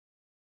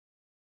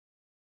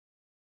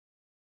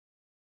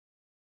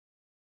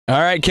All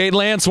right, Kate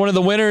Lance, one of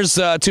the winners.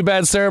 Too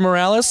bad Sarah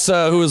Morales,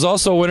 who is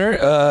also a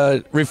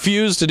winner,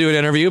 refused to do an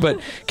interview. But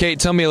Kate,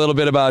 tell me a little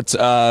bit about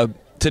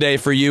today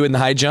for you in the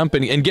high jump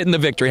and getting the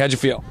victory. How'd you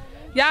feel?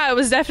 Yeah, it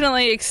was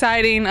definitely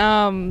exciting.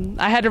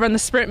 I had to run the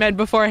sprint med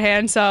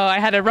beforehand, so I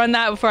had to run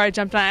that before I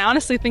jumped. And I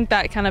honestly think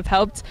that kind of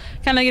helped,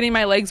 kind of getting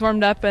my legs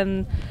warmed up.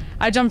 And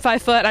I jumped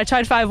 5 foot. I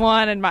tried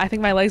 5'1", and I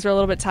think my legs were a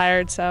little bit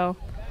tired. So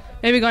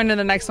maybe going to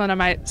the next one, I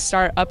might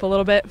start up a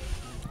little bit.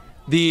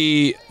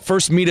 The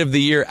first meet of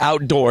the year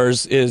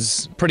outdoors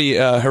is pretty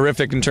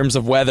horrific in terms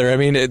of weather. I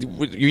mean,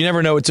 you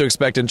never know what to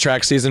expect in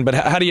track season. But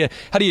how do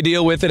you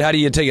deal with it? How do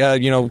you take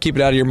keep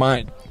it out of your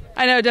mind?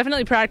 I know,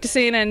 definitely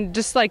practicing and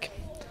just like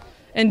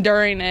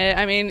enduring it.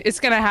 I mean, it's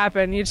gonna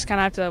happen. You just kind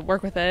of have to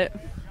work with it.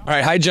 All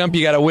right, high jump.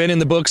 You got a win in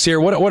the books here.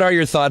 What are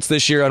your thoughts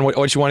this year on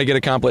what you want to get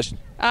accomplished?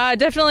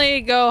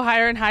 Definitely go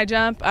higher in high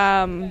jump.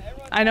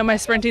 I know my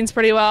sprinting's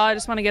pretty well. I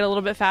just want to get a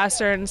little bit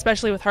faster, and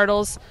especially with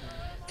hurdles,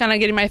 kind of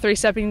getting my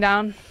 3-stepping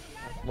down.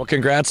 Well,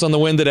 congrats on the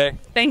win today.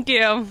 Thank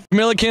you.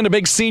 Milliken, a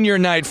big senior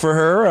night for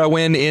her, a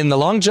win in the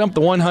long jump,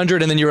 the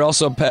 100, and then you were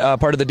also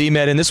part of the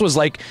D-Med, and this was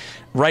like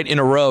right in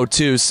a row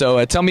too.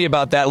 So tell me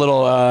about that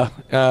little,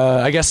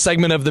 I guess,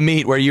 segment of the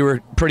meet where you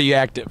were pretty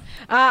active.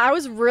 I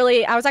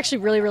was actually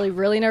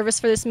really nervous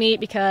for this meet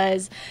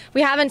because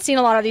we haven't seen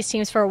a lot of these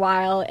teams for a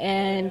while,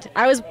 and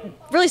I was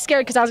really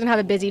scared because I was going to have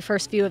a busy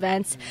first few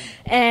events,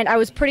 and I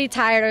was pretty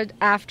tired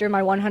after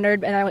my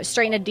 100, and I went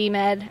straight into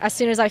D-Med. As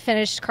soon as I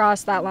finished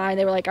crossed that line,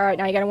 they were like, all right,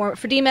 now you got to warm up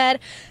for D-Med.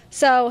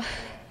 So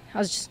I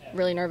was just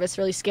really nervous,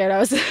 really scared I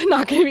was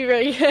not going to be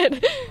really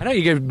good. I know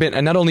you've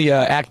been not only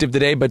active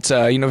today, but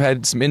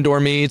had some indoor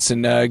meets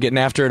and getting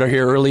after it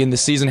here early in the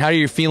season. How are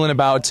you feeling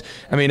about?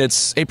 I mean,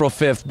 it's April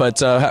 5th,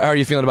 but how are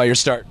you feeling about your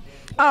start?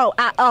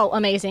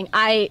 Amazing.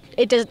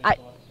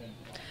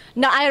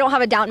 No, I don't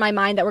have a doubt in my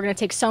mind that we're going to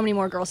take so many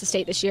more girls to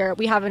state this year.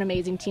 We have an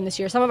amazing team this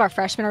year. Some of our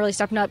freshmen are really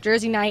stepping up.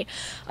 Jersey Knight,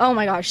 oh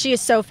my gosh, she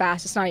is so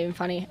fast. It's not even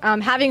funny.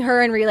 Having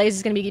her in relays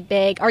is going to be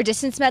big. Our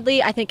distance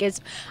medley, I think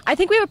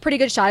we have a pretty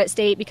good shot at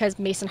state because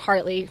Mason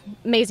Hartley,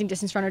 amazing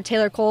distance runner.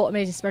 Taylor Cole,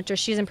 amazing sprinter.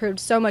 She's improved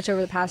so much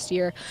over the past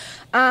year.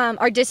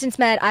 Our distance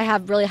med, I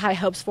have really high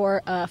hopes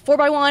for.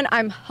 4x1,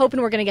 I'm hoping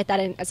we're going to get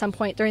that in at some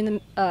point during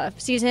the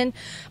season,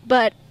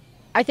 but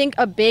I think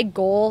a big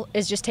goal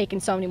is just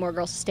taking so many more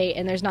girls to state,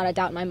 and there's not a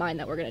doubt in my mind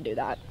that we're going to do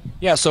that.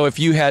 Yeah, so if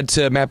you had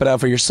to map it out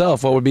for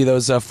yourself, what would be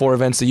those 4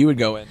 events that you would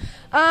go in?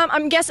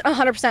 I'm guessing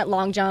 100%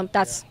 long jump.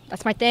 That's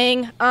my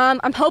thing.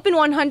 I'm hoping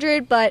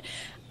 100, but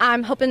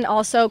I'm hoping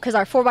also, because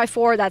our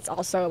 4x4, that's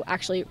also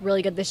actually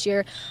really good this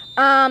year.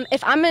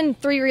 If I'm in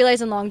 3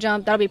 relays and long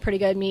jump, that'll be a pretty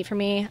good meet for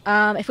me.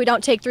 If we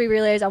don't take 3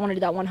 relays, I want to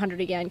do that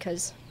 100 again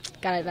because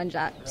got to avenge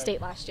that state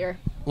last year.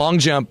 Long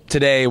jump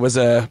today was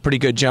a pretty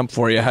good jump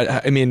for you.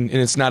 I mean, and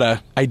it's not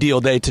an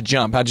ideal day to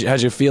jump. How'd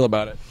you feel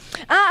about it?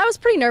 I was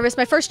pretty nervous.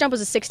 My first jump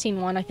was a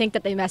 16.1. I think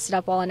that they messed it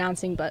up while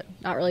announcing, but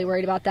not really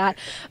worried about that.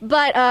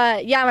 But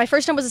yeah, my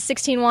first jump was a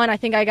 16.1. I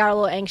think I got a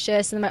little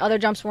anxious, and then my other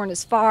jumps weren't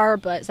as far,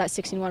 but that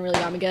 16.1 really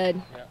got me good.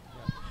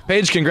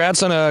 Paige,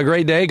 congrats on a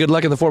great day. Good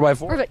luck in the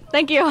 4x4. Perfect.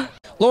 Thank you.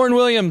 Lauren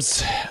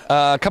Williams,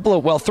 a couple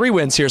of, 3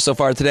 wins here so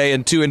far today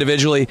and 2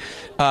 individually.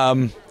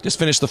 Just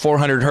finished the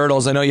 400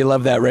 hurdles. I know you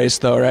love that race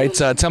though, right?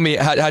 Tell me,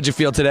 how'd you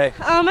feel today?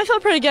 I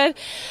felt pretty good.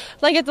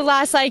 Like at the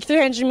last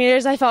 300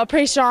 meters, I felt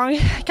pretty strong.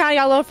 Kind of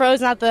got a little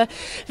frozen at the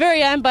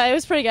very end, but it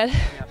was pretty good.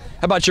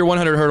 How about your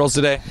 100 hurdles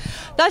today?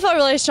 I felt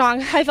really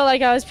strong. I felt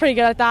like I was pretty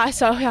good at that,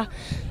 so yeah.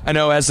 I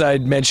know, as I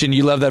mentioned,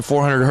 you love that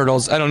 400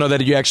 hurdles. I don't know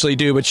that you actually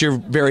do, but you're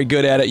very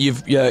good at it.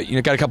 You've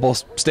got a couple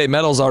state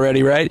medals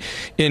already, right?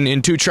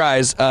 In 2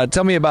 tries.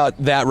 Tell me about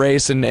that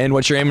race and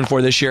what you're aiming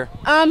for this year.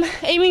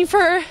 Aiming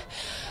for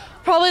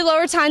probably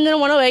lower time than a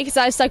 108 because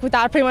I've stuck with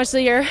that pretty much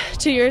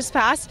 2 years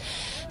past.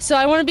 So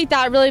I want to beat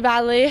that really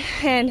badly,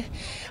 and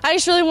I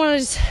just really want to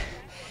just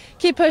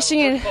keep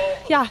pushing, and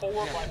yeah.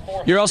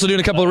 You're also doing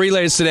a couple of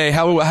relays today.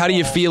 How do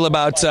you feel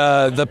about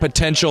the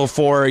potential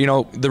for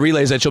the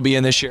relays that you'll be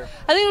in this year?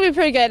 I think it'll be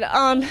pretty good.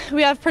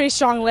 We have pretty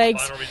strong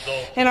legs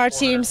in our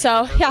team,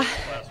 so yeah.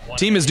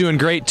 Team is doing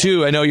great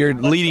too. I know you're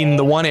leading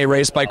the 1A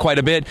race by quite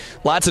a bit.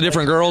 Lots of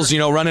different girls,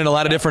 running a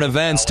lot of different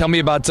events. Tell me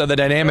about the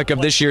dynamic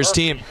of this year's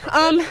team.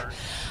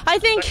 I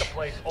think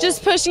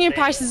just pushing in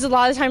practice a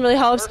lot of the time really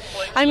helps.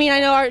 I mean, I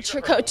know our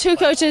 2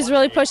 coaches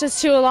really push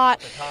us too a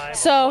lot.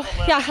 So,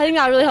 yeah, I think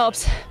that really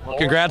helps.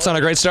 Congrats on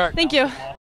a great start. Thank you.